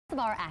of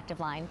our active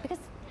line? Because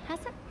has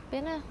it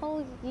been a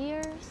whole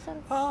year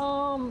since?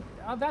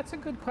 That's a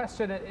good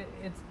question.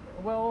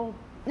 Well,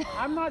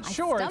 I'm not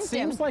sure. It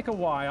seems like a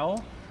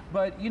while.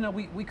 But you know,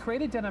 we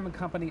created Denim &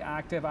 Company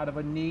Active out of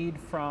a need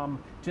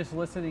from just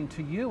listening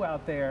to you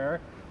out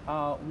there,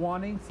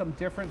 wanting some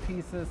different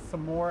pieces,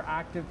 some more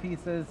active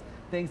pieces,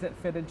 things that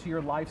fit into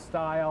your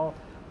lifestyle.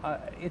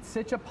 It's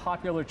such a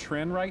popular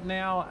trend right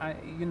now.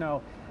 You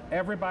know,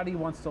 everybody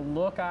wants to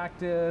look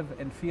active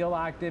and feel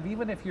active,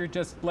 even if you're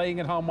just laying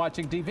at home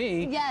watching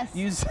TV. Yes.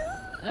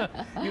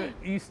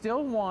 You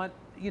still want,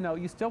 you know,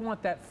 you still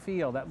want that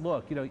feel, that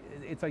look. You know,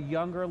 it's a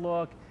younger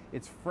look.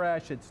 It's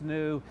fresh, it's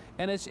new,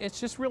 and it's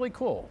just really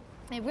cool.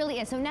 It really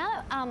is. So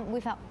now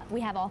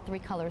we have all three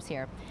colors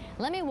here.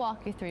 Let me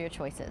walk you through your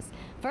choices.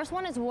 First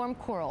one is warm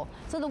coral.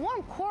 So the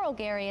warm coral,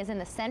 Gary, is in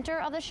the center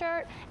of the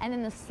shirt, and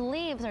then the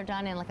sleeves are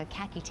done in like a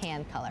khaki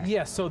tan color.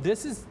 Yes, so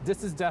this is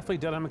definitely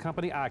Denim &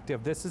 Company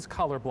Active. This is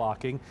color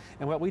blocking,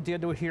 and what we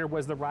did here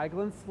was the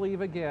Raglan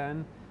sleeve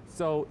again.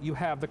 So you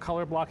have the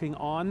color blocking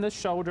on the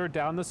shoulder,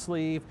 down the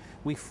sleeve.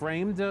 We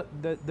framed the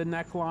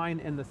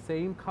neckline in the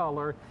same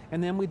color,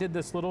 and then we did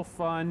this little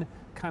fun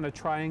kind of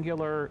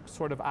triangular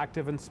sort of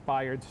active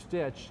inspired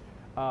stitch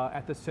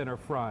at the center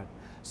front.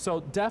 So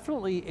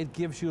definitely it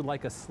gives you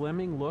like a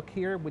slimming look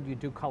here when you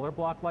do color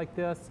block like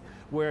this,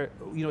 where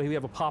you know you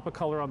have a pop of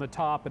color on the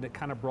top and it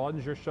kind of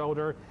broadens your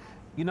shoulder.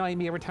 You know,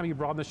 Amy, every time you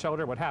broaden the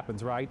shoulder, what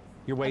happens, right?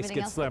 Your waist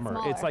gets slimmer.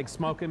 It's like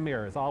smoke and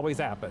mirrors, always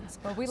happens.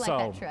 Well, we like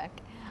that trick.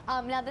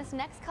 Now this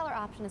next color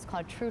option is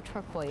called True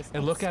Turquoise.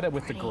 And look at it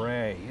with the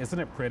gray. Isn't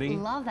it pretty?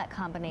 Love that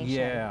combination.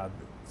 Yeah.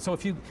 So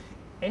if you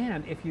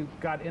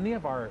got any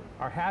of our,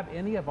 or have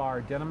any of our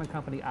Denim &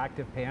 Company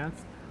Active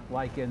pants,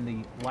 like in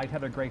the light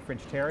heather gray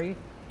French terry,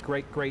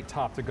 great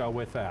top to go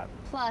with that.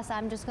 Plus,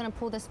 I'm just going to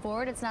pull this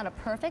forward. It's not a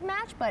perfect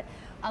match, but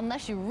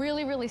unless you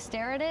really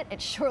stare at it,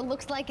 it sure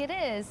looks like it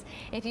is.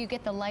 If you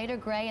get the lighter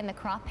gray in the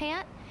crop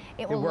pant,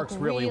 it works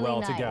really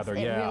well nice. together.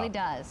 It really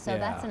does. So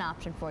that's an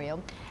option for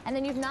you. And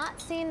then you've not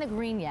seen the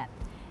green yet.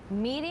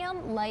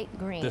 Medium light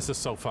green. This is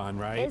so fun,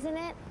 right? Isn't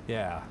it?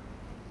 Yeah.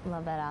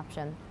 Love that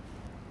option.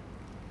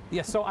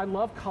 Yeah, so I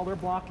love color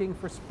blocking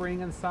for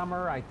spring and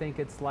summer. I think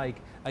it's like,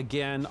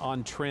 again,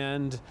 on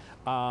trend.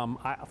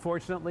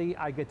 Fortunately,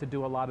 I get to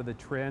do a lot of the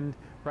trend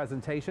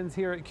presentations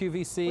here at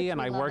QVC, and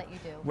I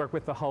work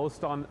with the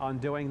host on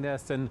doing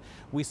this, and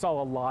we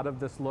saw a lot of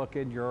this look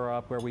in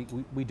Europe where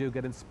we do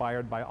get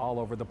inspired by all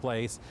over the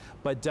place,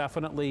 but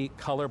definitely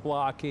color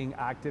blocking,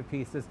 active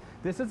pieces.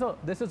 This is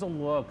a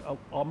look,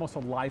 almost a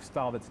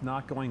lifestyle that's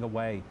not going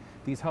away.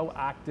 This whole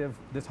active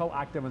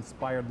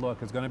inspired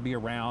look is going to be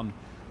around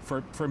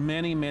for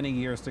many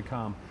years to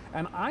come.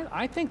 And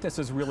I think this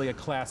is really a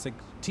classic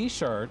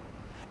t-shirt,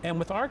 and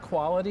with our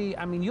quality,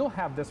 I mean, you'll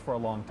have this for a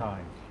long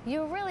time.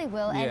 You really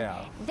will.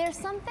 Yeah. And there's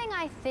something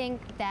I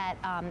think that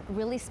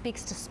really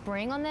speaks to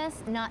spring on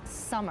this, not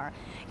summer.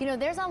 You know,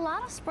 there's a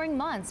lot of spring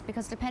months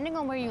because depending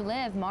on where you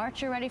live,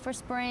 March you're ready for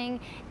spring,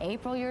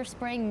 April you're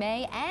spring,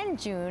 May and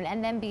June,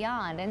 and then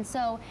beyond. And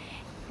so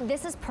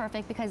this is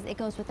perfect because it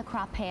goes with the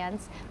crop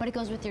pants, but it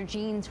goes with your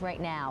jeans right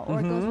now, or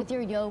it goes with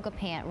your yoga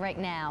pant right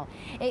now.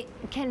 It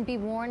can be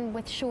worn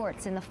with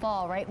shorts in the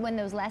fall, right? When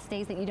those last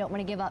days that you don't want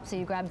to give up, so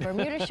you grab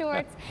Bermuda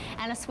shorts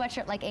and a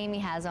sweatshirt like Amy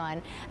has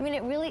on. I mean,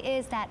 it really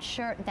is that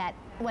shirt that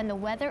when the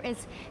weather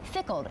is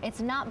fickle, it's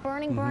not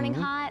burning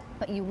hot,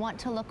 but you want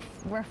to look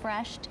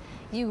refreshed,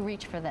 you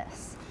reach for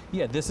this.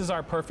 Yeah, this is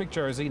our perfect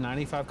jersey,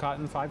 95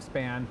 cotton, 5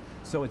 span,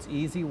 so it's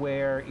easy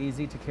wear,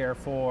 easy to care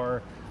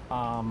for.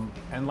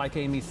 And like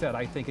Amy said,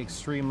 I think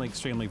extremely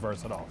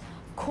versatile.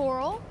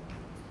 Coral,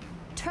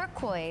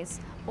 turquoise,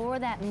 or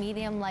that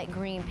medium light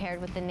green paired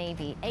with the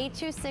navy.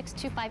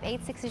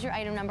 826-2586 is your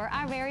item number,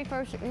 our very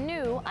first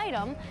new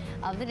item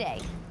of the day.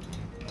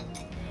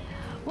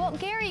 Well,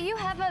 Gary, you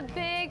have a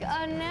big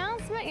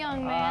announcement,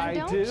 young man,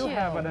 don't you? I do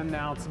have an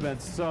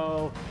announcement.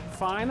 So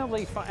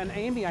finally, and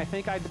Amy, I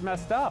think I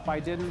messed up.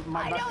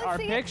 Our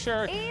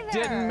picture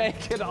didn't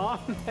make it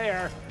on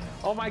there.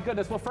 Oh my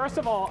goodness. Well, first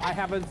of all, I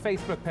have a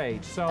Facebook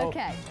page. So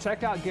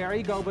check out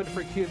Gary Gobin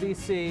for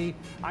QVC.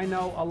 I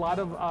know a lot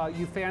of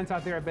you fans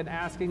out there have been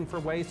asking for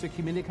ways to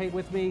communicate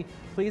with me.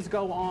 Please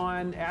go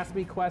on, ask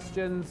me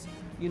questions,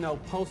 you know,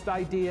 post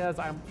ideas.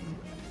 I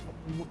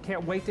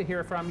can't wait to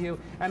hear from you.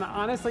 And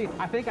honestly,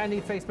 I think I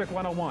need Facebook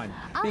 101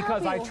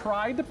 because I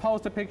tried to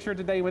post a picture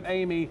today with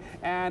Amy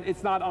and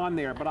it's not on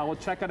there, but I will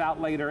check it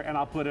out later and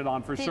I'll put it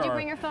on for sure. Did you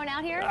bring your phone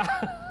out here?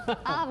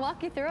 I'll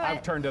walk you through it.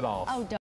 I've turned it off. Oh,